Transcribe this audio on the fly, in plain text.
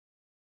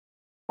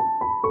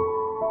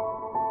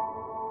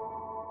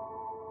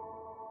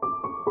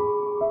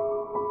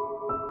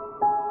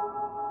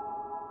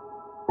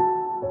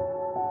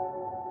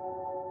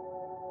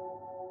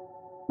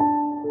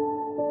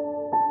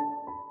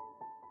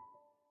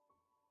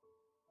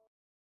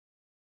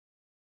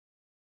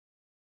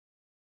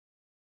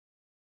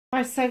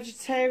Hi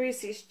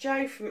Sagittarius, it's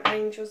Jo from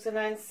Angels and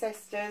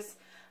Ancestors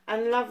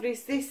and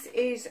Lovelies. This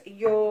is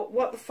your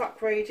What the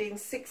Fuck reading,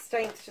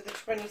 16th to the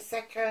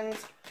 22nd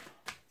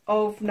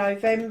of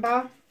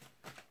November.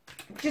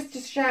 Just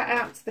a shout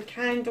out to the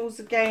candles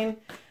again,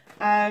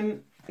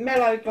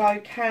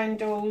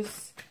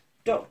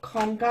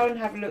 mellowglowcandles.com. Go and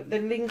have a look, the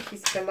link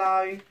is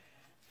below.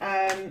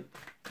 And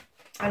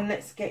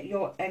let's get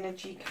your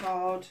energy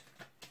card.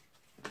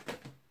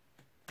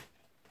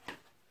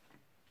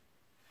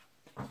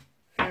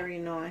 Very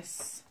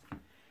nice.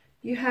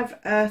 You have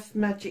Earth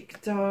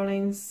Magic,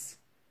 darlings.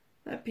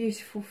 That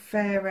beautiful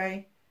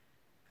fairy.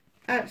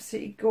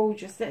 Absolutely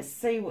gorgeous. Let's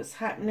see what's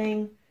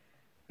happening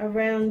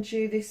around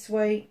you this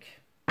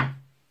week.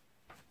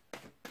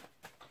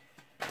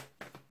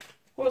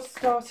 What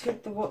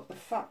started the what the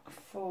fuck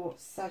for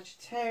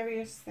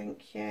Sagittarius?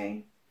 Thank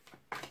you.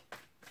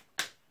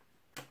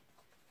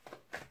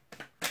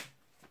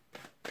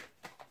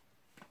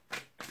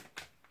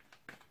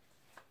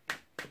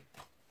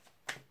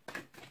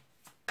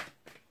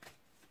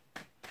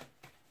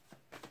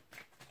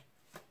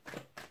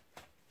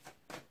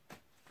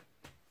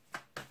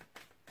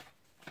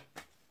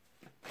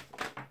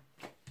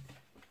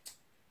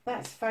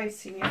 That's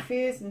facing your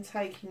fears and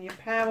taking your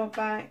power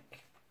back.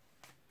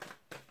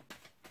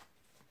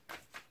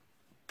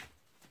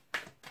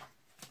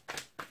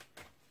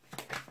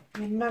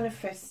 Your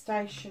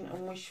manifestation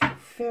and wish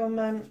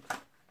fulfillment.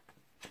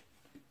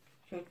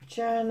 Your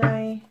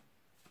journey.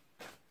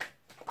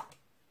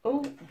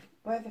 Oh,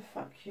 where the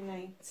fuck you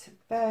need to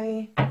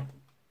be.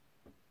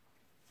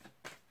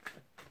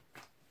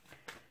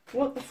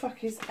 What the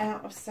fuck is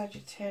out of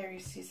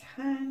Sagittarius's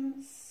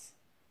hands.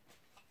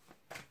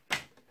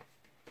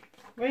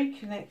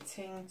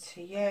 Reconnecting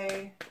to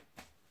you,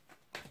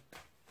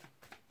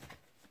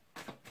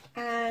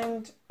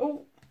 and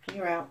oh,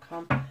 your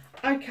outcome.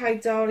 Okay,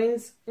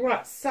 darlings,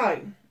 right,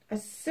 so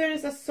as soon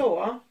as I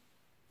saw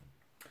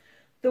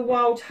the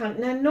Wild Hunt,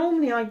 now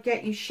normally I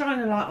get you shine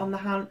a light on the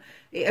hunt,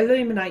 it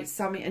illuminates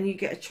something and you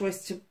get a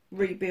choice to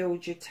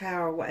rebuild your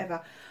tower or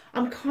whatever.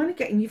 I'm kind of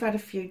getting you've had a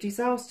few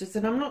disasters,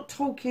 and I'm not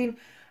talking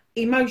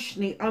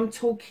emotionally, I'm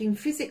talking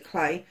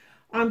physically.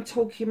 I'm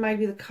talking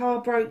maybe the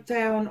car broke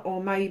down,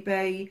 or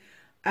maybe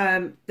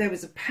there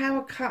was a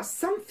power cut.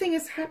 Something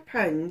has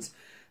happened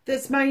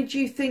that's made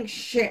you think,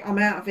 shit, I'm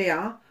out of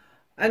here.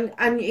 And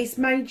it's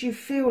made you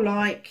feel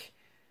like,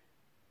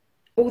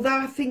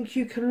 although I think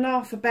you can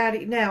laugh about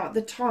it now, at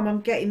the time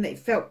I'm getting that it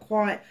felt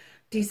quite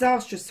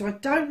disastrous. So I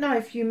don't know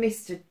if you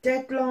missed a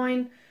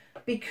deadline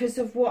because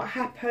of what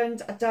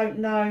happened. I don't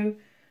know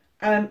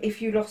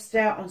if you lost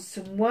out on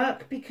some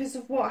work because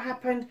of what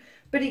happened.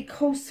 But it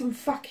caused some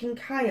fucking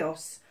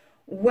chaos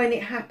when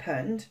it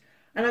happened.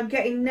 And I'm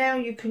getting now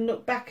you can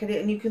look back at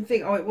it and you can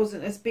think, oh, it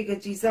wasn't as big a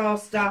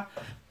disaster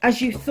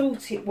as you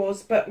thought it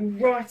was. But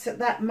right at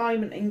that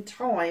moment in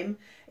time,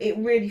 it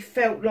really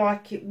felt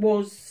like it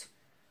was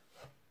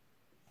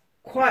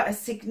quite a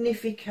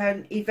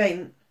significant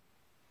event.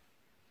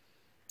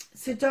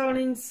 So,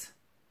 darlings,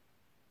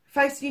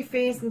 facing your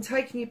fears and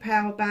taking your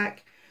power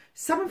back.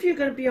 Some of you are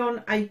going to be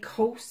on a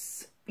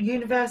course,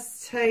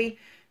 university,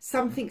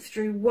 something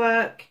through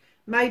work,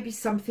 maybe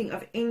something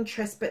of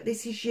interest, but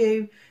this is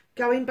you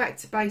going back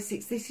to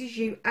basics. This is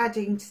you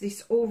adding to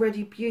this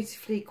already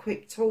beautifully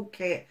equipped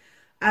toolkit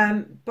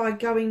by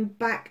going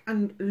back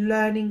and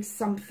learning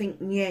something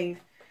new.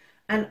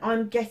 And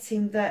I'm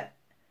getting that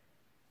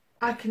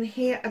I can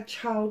hear a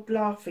child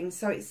laughing,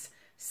 so it's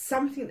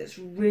something that's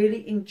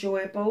really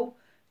enjoyable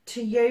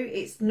to you.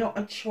 It's not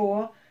a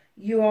chore.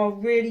 You are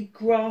really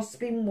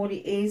grasping what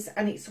it is,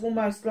 and it's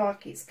almost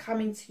like it's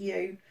coming to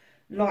you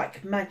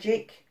like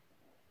magic.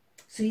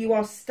 So you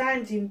are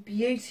standing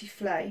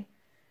beautifully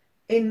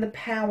in the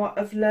power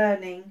of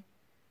learning,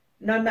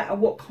 no matter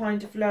what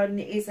kind of learning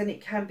it is, and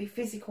it can be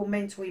physical,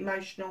 mental,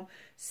 emotional,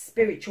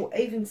 spiritual,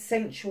 even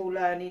sensual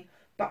learning.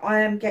 But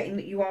I am getting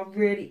that you are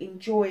really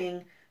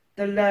enjoying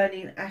the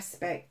learning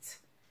aspect.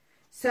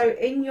 So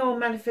in your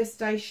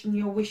manifestation,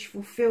 your wish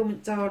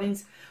fulfillment,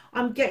 darlings,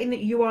 I'm getting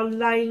that you are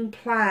laying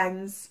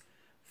plans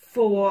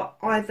for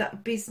either a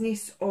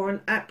business or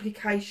an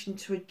application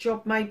to a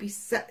job, maybe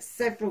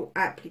several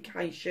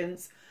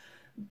applications.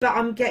 But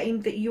I'm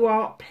getting that you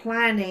are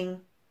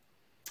planning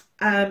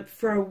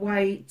for a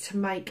way to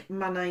make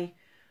money.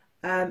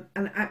 And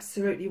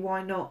absolutely,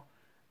 why not?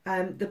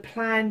 The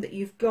plan that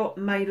you've got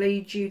may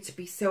lead you to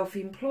be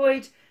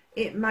self-employed.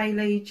 It may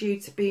lead you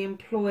to be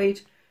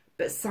employed,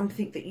 but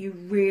something that you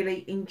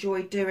really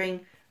enjoy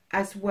doing,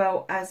 as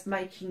well as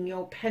making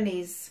your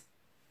pennies.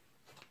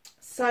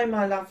 So,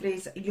 my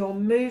lovelies, your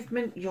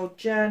movement, your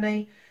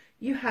journey,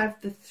 you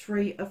have the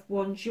Three of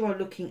Wands. You are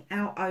looking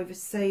out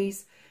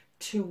overseas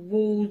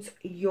towards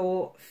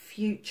your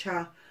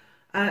future.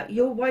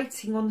 You're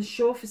waiting on the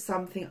shore for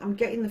something. I'm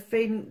getting the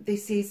feeling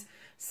this is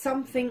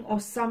something or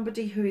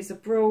somebody who is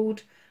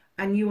abroad,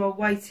 and you are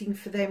waiting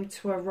for them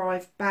to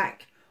arrive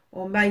back.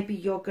 Or maybe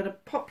you're going to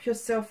pop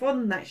yourself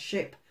on that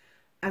ship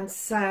and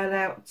sail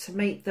out to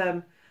meet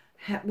them.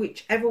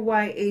 Whichever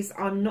way it is,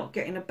 I'm not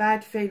getting a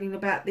bad feeling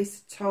about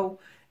this at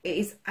all. It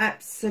is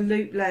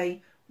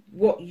absolutely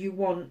what you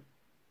want.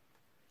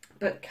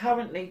 But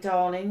currently,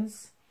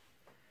 darlings,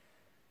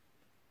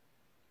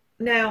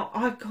 now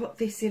I got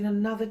this in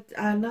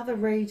another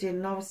reading,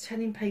 and I was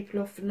telling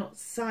people off for not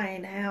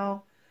saying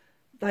how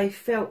they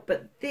felt,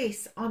 but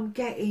this, I'm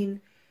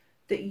getting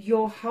that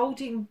you're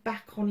holding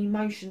back on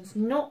emotions,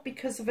 not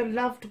because of a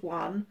loved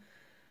one,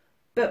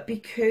 but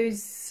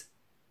because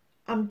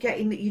I'm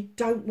getting that you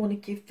don't want to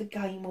give the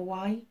game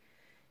away.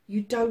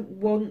 You don't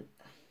want...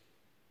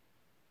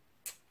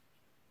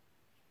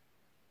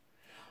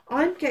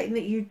 I'm getting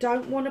that you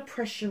don't want to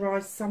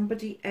pressurise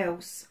somebody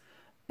else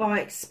by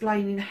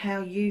explaining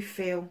how you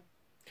feel.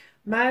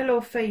 Male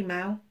or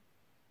female,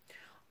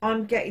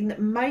 I'm getting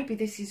that maybe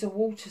this is a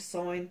water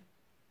sign,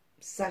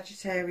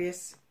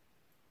 Sagittarius.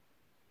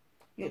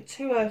 You've got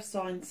 2 earth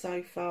signs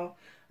so far,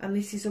 and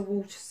this is a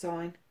water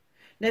sign.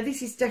 Now,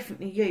 this is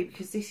definitely you,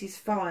 because this is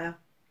fire.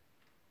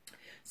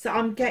 So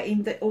I'm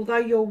getting that although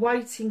you're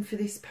waiting for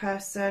this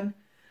person,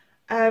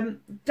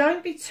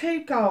 don't be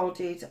too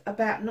guarded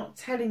about not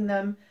telling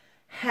them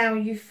how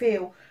you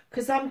feel,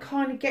 because I'm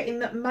kind of getting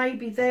that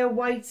maybe they're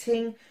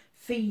waiting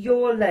for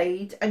your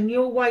lead and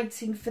you're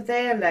waiting for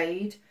their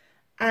lead,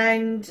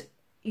 and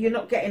you're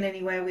not getting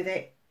anywhere with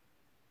it.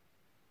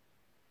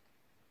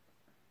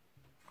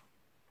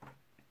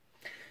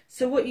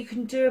 So what you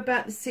can do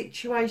about the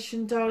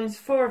situation, darlings,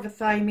 4 of a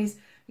thame, is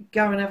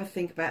go and have a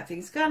think about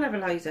things. Go and have a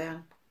lay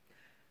down.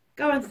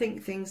 Go and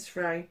think things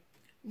through.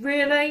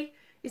 Really?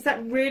 Is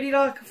that really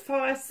like a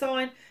fire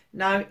sign?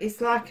 No,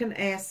 it's like an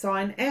air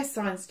sign. Air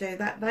signs do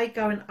that. They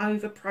go and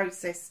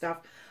over-process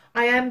stuff.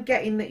 I am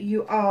getting that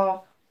you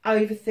are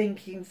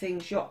overthinking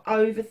things. You're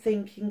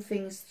overthinking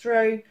things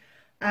through.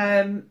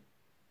 And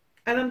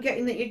I'm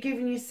getting that you're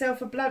giving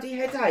yourself a bloody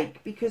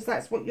headache, because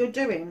that's what you're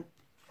doing.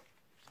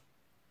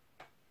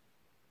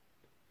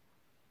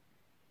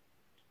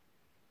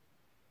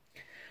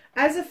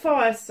 As a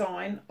fire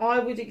sign, I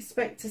would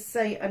expect to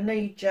see a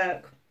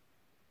knee-jerk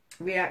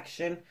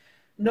reaction.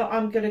 Not,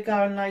 I'm going to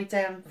go and lay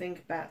down and think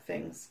about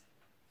things.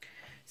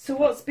 So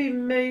what's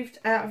been moved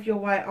out of your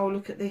way? Oh,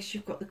 look at this.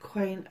 You've got the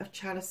Queen of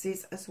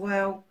Chalices as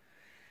well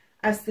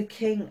as the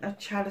King of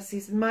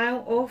Chalices.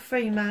 Male or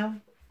female,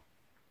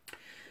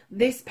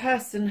 this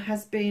person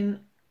has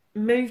been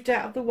moved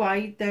out of the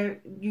way.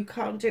 You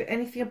can't do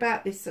anything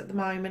about this at the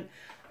moment.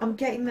 I'm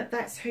getting that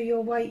that's who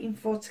you're waiting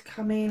for to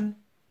come in.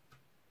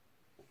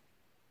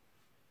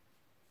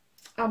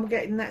 I'm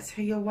getting that's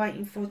who you're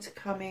waiting for to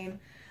come in.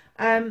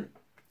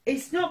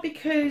 It's not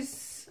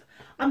because...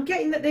 I'm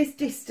getting that there's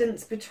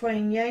distance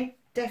between you,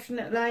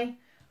 definitely.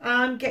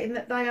 I'm getting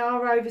that they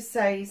are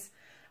overseas.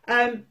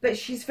 But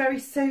she's very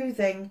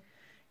soothing.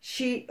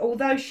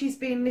 Although she's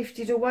being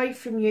lifted away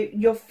from you,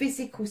 your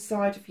physical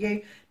side of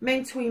you,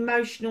 mental,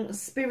 emotional and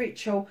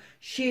spiritual,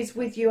 she is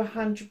with you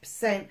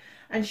 100%.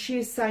 And she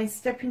is saying,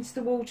 step into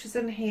the waters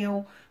and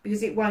heal,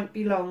 because it won't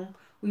be long.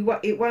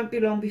 It won't be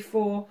long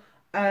before...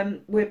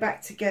 we're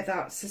back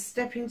together. So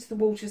step into the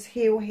waters,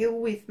 heal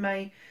with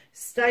me,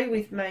 stay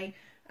with me,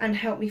 and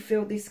help me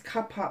fill this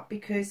cup up,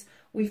 because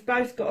we've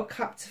both got a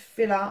cup to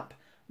fill up,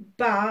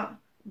 but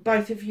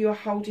both of you are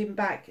holding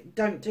back.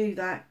 Don't do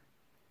that,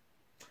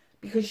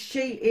 because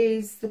she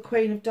is the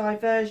Queen of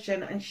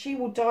Diversion, and she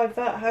will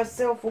divert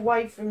herself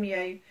away from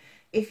you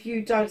if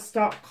you don't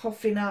start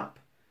coughing up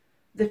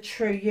the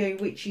true you,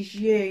 which is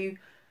you.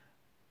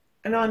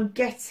 And I'm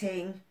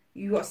getting...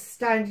 you are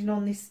standing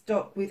on this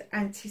dock with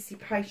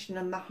anticipation,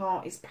 and the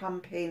heart is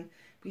pumping,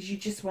 because you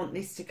just want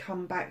this to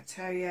come back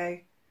to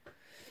you.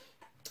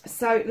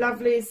 So,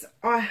 lovelies,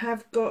 I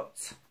have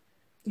got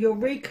your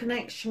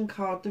reconnection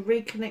card, the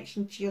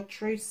reconnection to your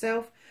true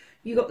self.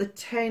 You got the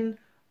 10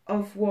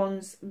 of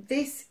Wands.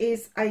 This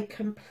is a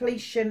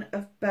completion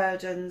of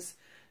burdens.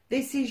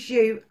 This is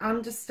you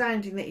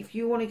understanding that if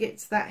you want to get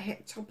to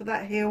that top of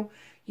that hill,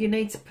 you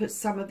need to put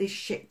some of this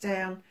shit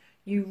down.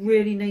 You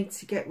really need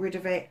to get rid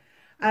of it.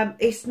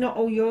 It's not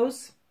all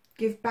yours.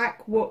 Give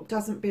back what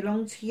doesn't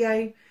belong to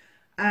you,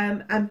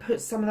 and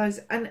put some of those.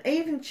 And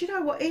even, do you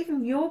know what?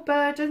 Even your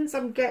burdens,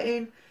 I'm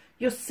getting,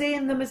 you're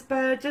seeing them as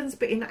burdens,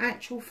 but in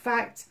actual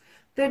fact,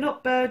 they're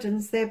not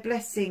burdens. They're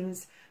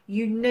blessings.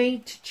 You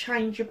need to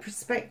change your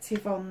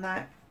perspective on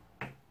that.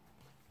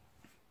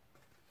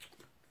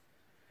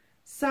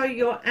 So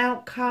your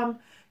outcome,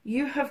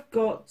 you have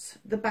got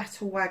the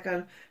battle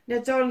wagon. Now,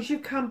 darlings, you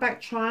come back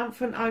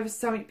triumphant over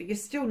something, but you're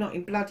still not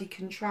in bloody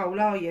control,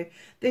 are you?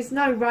 There's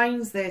no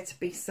reins there to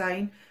be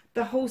seen.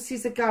 The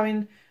horses are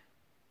going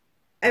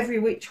every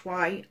which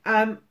way.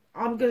 I'm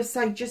going to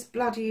say just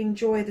bloody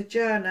enjoy the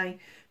journey,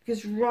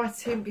 because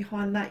right in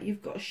behind that,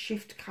 you've got a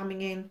shift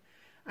coming in,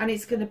 and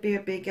it's going to be a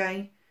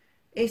biggie.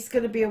 It's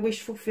going to be a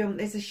wish fulfillment.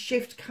 There's a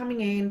shift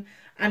coming in,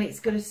 and it's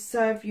going to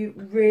serve you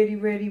really,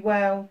 really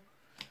well.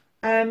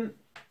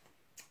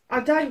 I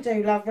don't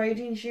do love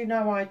readings, you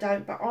know I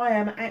don't, but I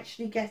am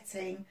actually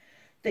getting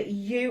that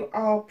you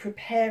are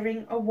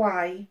preparing a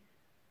way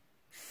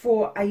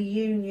for a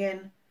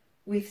union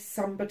with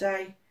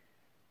somebody,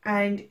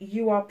 and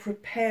you are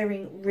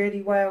preparing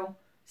really well,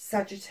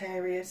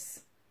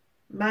 Sagittarius.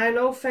 male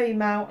or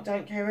female, I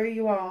don't care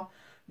who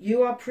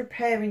you are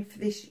preparing for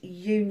this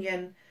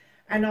union.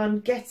 And I'm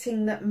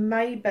getting that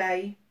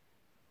maybe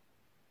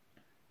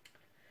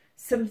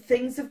some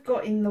things have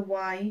got in the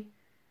way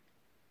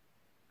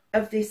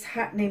of this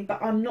happening,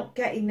 but I'm not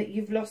getting that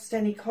you've lost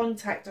any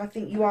contact. I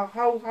think you are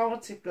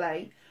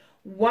wholeheartedly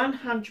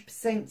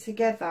 100%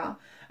 together,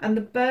 and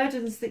the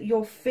burdens that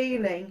you're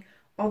feeling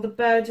are the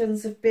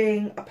burdens of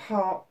being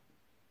apart.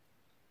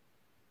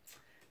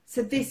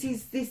 So this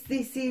is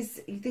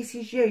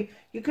you.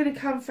 You're going to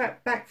come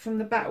back from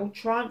the battle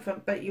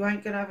triumphant, but you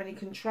ain't going to have any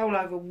control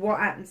over what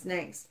happens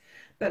next.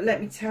 But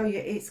let me tell you,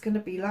 it's going to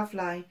be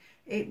lovely.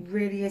 It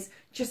really is.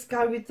 Just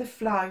go with the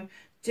flow.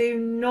 Do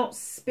not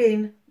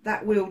spin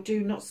that wheel.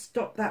 Do not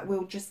stop that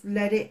wheel. Just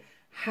let it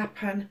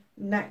happen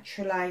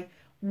naturally.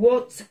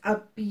 What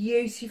a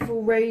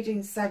beautiful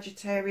reading,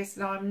 Sagittarius.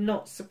 And I'm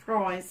not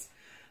surprised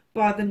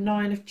by the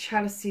 9 of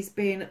Chalices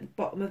being at the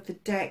bottom of the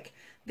deck.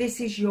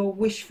 This is your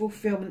wish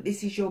fulfillment.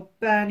 This is your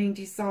burning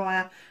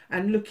desire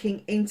and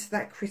looking into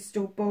that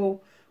crystal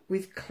ball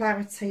with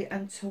clarity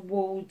and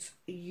towards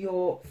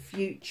your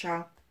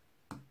future.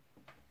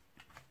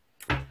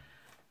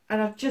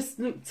 And I've just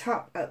looked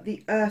up at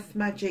the earth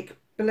magic.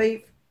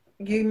 Believe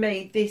you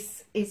me,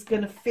 this is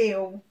going to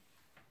feel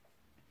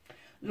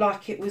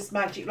like it was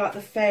magic, like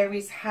the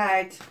fairies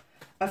had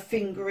a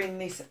finger in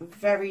this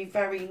very,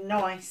 very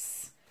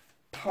nice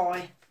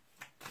pie.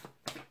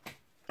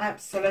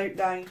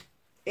 Absolutely.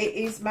 It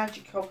is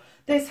magical.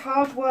 There's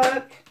hard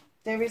work.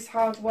 There is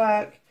hard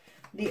work.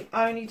 The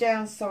only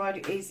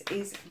downside is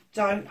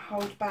don't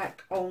hold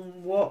back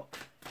on what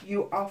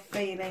you are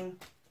feeling.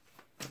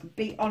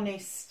 Be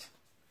honest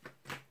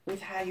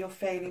with how you're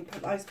feeling.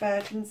 Put those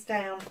burdens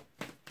down,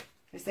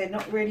 because they're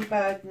not really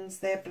burdens,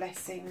 they're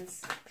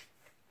blessings.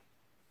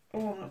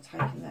 Oh, I'm not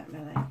taking that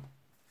many.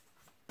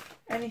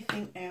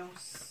 Anything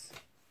else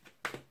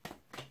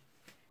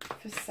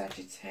for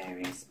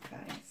Sagittarius,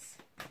 please?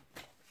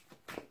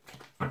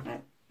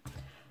 No.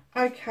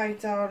 Okay,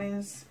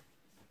 darlings.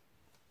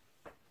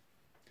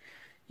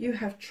 You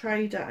have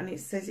Trader, and it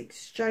says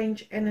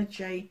exchange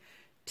energy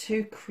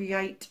to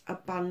create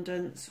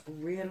abundance.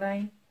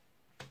 Really?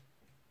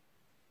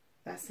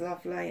 That's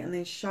lovely. And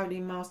then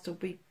Shoaling Master,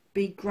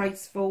 be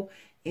graceful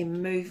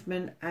in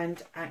movement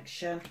and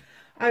action.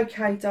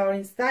 Okay,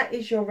 darlings, that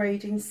is your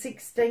reading,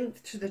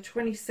 16th to the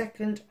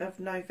 22nd of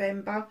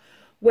November.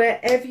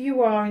 Wherever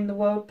you are in the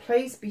world,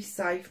 please be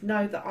safe.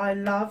 Know that I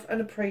love and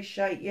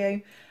appreciate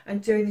you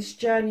and doing this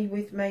journey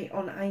with me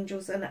on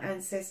Angels and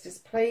Ancestors.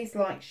 Please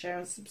like, share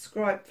and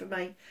subscribe for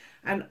me.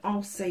 And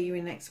I'll see you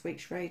in next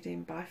week's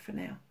reading. Bye for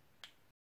now.